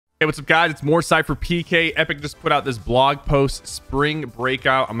Hey, what's up, guys? It's more SypherPK. Epic just put out this blog post, Spring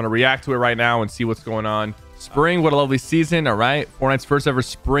Breakout. I'm going to react to it right now and see what's going on. Spring, what a lovely season. All right. Fortnite's first ever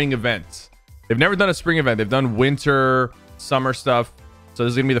spring event. They've never done a spring event. They've done winter, summer stuff. So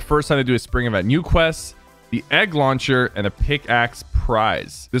this is going to be the first time to do a spring event. New quests, the egg launcher, and a pickaxe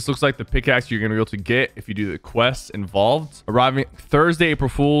prize. This looks like the pickaxe you're going to be able to get if you do the quests involved. Arriving Thursday, April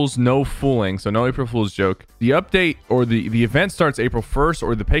Fool's, no fooling. So no April Fool's joke. The update or the event starts April 1st,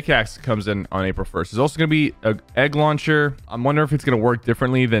 or the pickaxe comes in on April 1st. There's also going to be an egg launcher. I'm wondering if it's going to work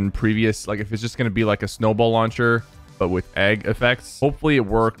differently than previous. Like if it's just going to be like a snowball launcher, but with egg effects. Hopefully it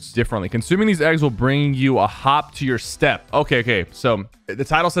works differently. Consuming these eggs will bring you a hop to your step. Okay. So the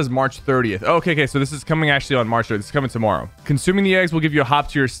title says March 30th. Okay. So this is coming actually on March 30th. This is coming tomorrow. Consuming the eggs will give you a hop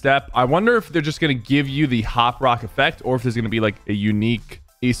to your step. I wonder if they're just going to give you the hop rock effect, or if there's going to be like a unique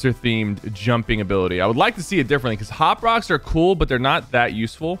Easter themed jumping ability. I would like to see it differently, because hop rocks are cool, but they're not that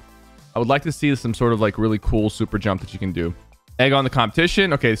useful. I would like to see some sort of like really cool super jump that you can do. Egg on the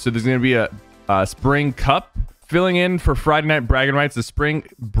competition. Okay, so there's going to be a spring cup. Filling in for Friday night bragging rights, the Spring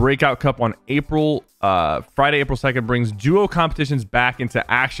Breakout Cup on Friday, April 2nd brings duo competitions back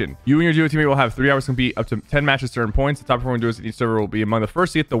into action. You and your duo teammate will have 3 hours to compete up to 10 matches to earn points. The top performing duos in each server will be among the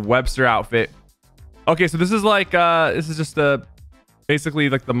first to get the Webster outfit. Okay, so this is like this is just basically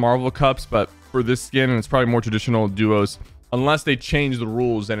like the Marvel Cups, but for this skin, and it's probably more traditional duos, unless they change the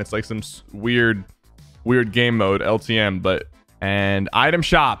rules and it's like some weird game mode LTM. And item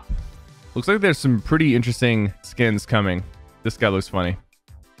shop. Looks like there's some pretty interesting skins coming. This guy looks funny.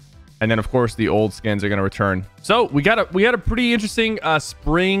 And then of course the old skins are going to return. So we got a pretty interesting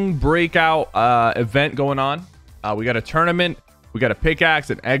spring breakout event going on. We got a tournament, we got a pickaxe,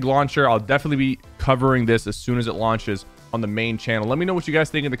 an egg launcher. I'll definitely be covering this as soon as it launches on the main channel. Let me know what you guys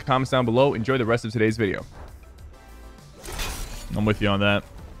think in the comments down below. Enjoy the rest of today's video. I'm with you on that.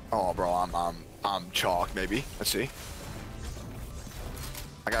 Oh, bro, I'm chalk maybe. Let's see.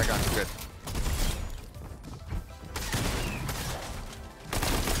 I got a gun. Good.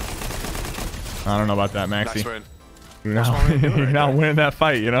 I don't know about that, Maxi. Nice win. You're not winning that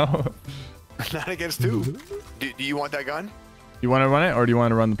fight, you know? Not against two. Do you want that gun? You want to run it, or do you want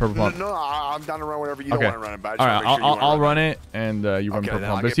to run the purple pump? No, I'm down to run whatever you don't want to run it. But all right, I'll run it, and you run the purple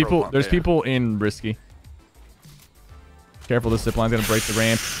pump. There's people in risky. Careful, this zip line's gonna break the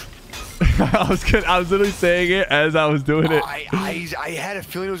ramp. I was literally saying it as I was doing it. I had a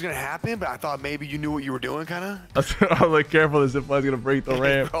feeling it was gonna happen, but I thought maybe you knew what you were doing, kind of. I was like, careful, the zip line's gonna break the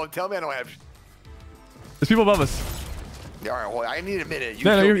ramp. Bro, tell me I don't have. There's people above us. Yeah, all right, well, I need a minute.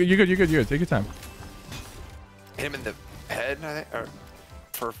 No, you're good. Take your time. Hit him in the head, I think, or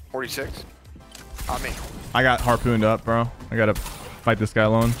for 46. On me. I got harpooned up, bro. I gotta fight this guy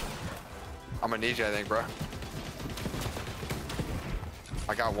alone. I'm gonna need you, I think, bro.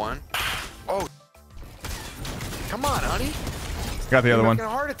 I got one. Oh, come on, honey. Got the other one. A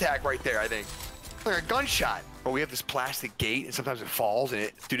heart attack right there, I think. Like a gunshot. But we have this plastic gate, and sometimes it falls,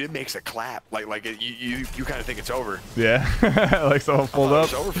 and it makes a clap. Like you kind of think it's over. Yeah, like someone pulled up.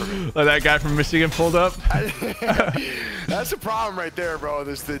 It's over for me. Like that guy from Michigan pulled up. That's the problem right there, bro.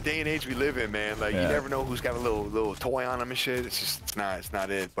 This the day and age we live in, man. Like you never know who's got a little toy on them and shit. It's just it's not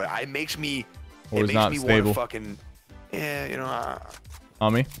it. But it makes me want to fucking you know.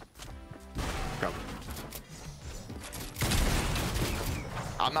 On me. Come.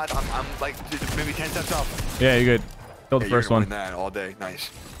 I'm like maybe 10 steps up. Yeah, you're good. Killed the first one. That all day. Nice.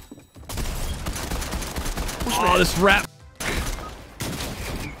 Oh, this rap.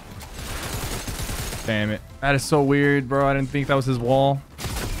 Damn it. That is so weird, bro. I didn't think that was his wall.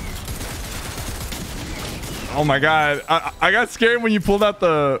 Oh my god. I got scared when you pulled out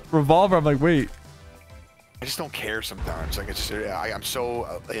the revolver. I'm like, wait. I just don't care sometimes. Like it's just, I'm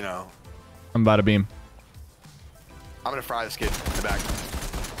so you know. I'm about to beam. I'm gonna fry this kid in the back.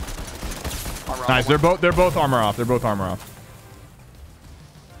 Nice. They're both armor off. They're both armor off.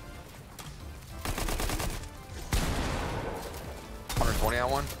 $120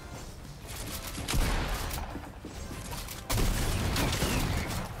 on one.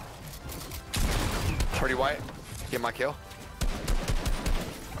 Pretty white. Get my kill.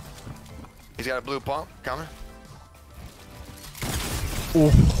 He's got a blue pump coming.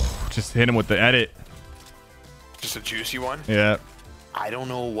 Ooh, just hit him with the edit. Just a juicy one. Yeah. I don't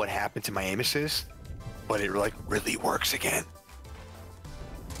know what happened to my aim assist, but it like really works again.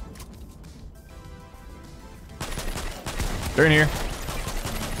 They're in here.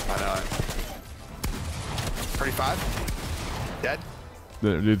 I know it. 35. Dead.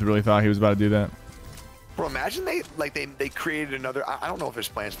 The dude really thought he was about to do that. Bro, imagine they created another. I don't know if there's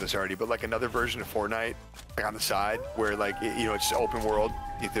plans for this already, but like another version of Fortnite, like on the side, where like you know it's open world,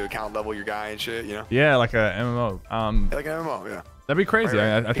 You have to account level your guy and shit, you know? Yeah, like a MMO. Yeah, like an MMO, yeah. That'd be crazy.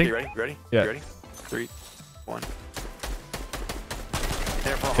 Right. I think. You ready? Ready? Yeah. You ready? 3, 1.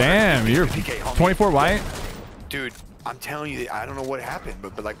 Damn, you're 24 white. Dude, I'm telling you, I don't know what happened,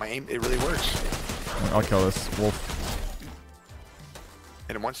 but like my aim, it really works. I'll kill this wolf.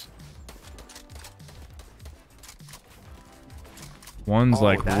 Hit him once. One's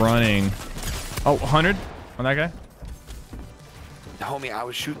like running. Oh, 100 on that guy. Homie, I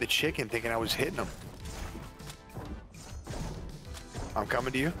was shooting the chicken thinking I was hitting him. I'm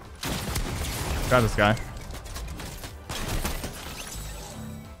coming to you. Got this guy.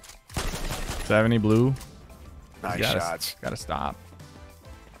 70 blue. Nice shots. Gotta stop.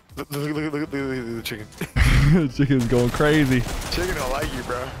 Look at the chicken. The chicken's going crazy. Chicken don't like you,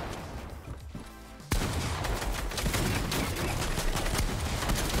 bro.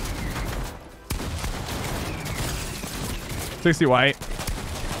 $60 white.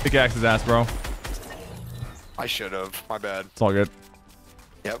 Pickaxe his ass, bro. I should have. My bad. It's all good.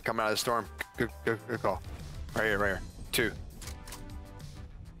 Yep, coming out of the storm. Good call. Right here, right here. 2.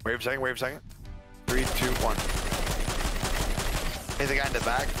 Wait a second, wait a second. 3, 2, 1. Hey, the guy in the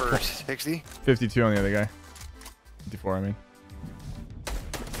back for 60. 52 on the other guy. 54, I mean.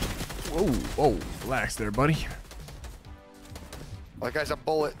 Whoa, relax there, buddy. That guy's a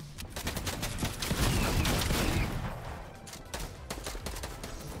bullet.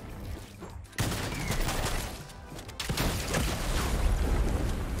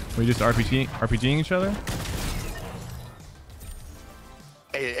 We just RPGing each other?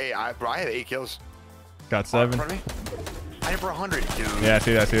 Hey, bro, I have 8 kills. Got 7. In front of me. I hit for 100, dude. Yeah, I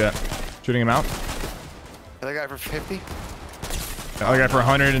see that. Shooting him out. The guy for 50. The other guy for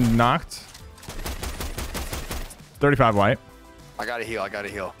 100 and knocked. 35 white. I gotta heal.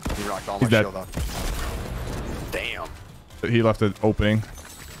 He rocked all my shield up. Damn. He left an opening.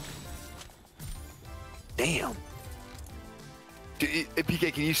 Damn. Dude,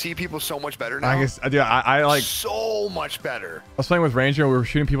 PK, can you see people so much better now? I guess, yeah, I like so much better. I was playing with Ranger. We were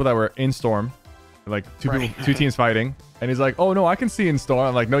shooting people that were in storm, like two teams fighting, and he's like, "Oh no, I can see in storm."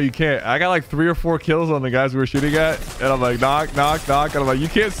 I'm like, "No, you can't." I got like 3 or 4 kills on the guys we were shooting at, and I'm like, "Knock, knock, knock," and I'm like, "You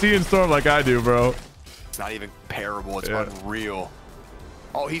can't see in storm like I do, bro." It's not even comparable. It's unreal.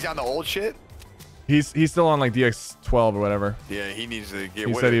 Oh, he's on the old shit. He's still on like DX12 or whatever. Yeah, he needs to get.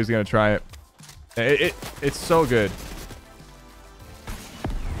 He said he was gonna try it. It's so good.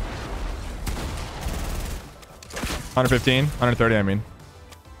 115, 130, I mean.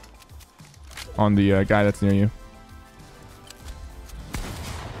 On the guy that's near you.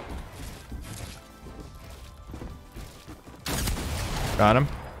 Got him.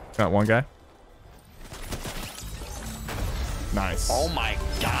 Got one guy. Nice. Oh my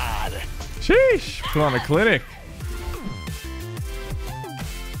god. Sheesh. Put on the clinic.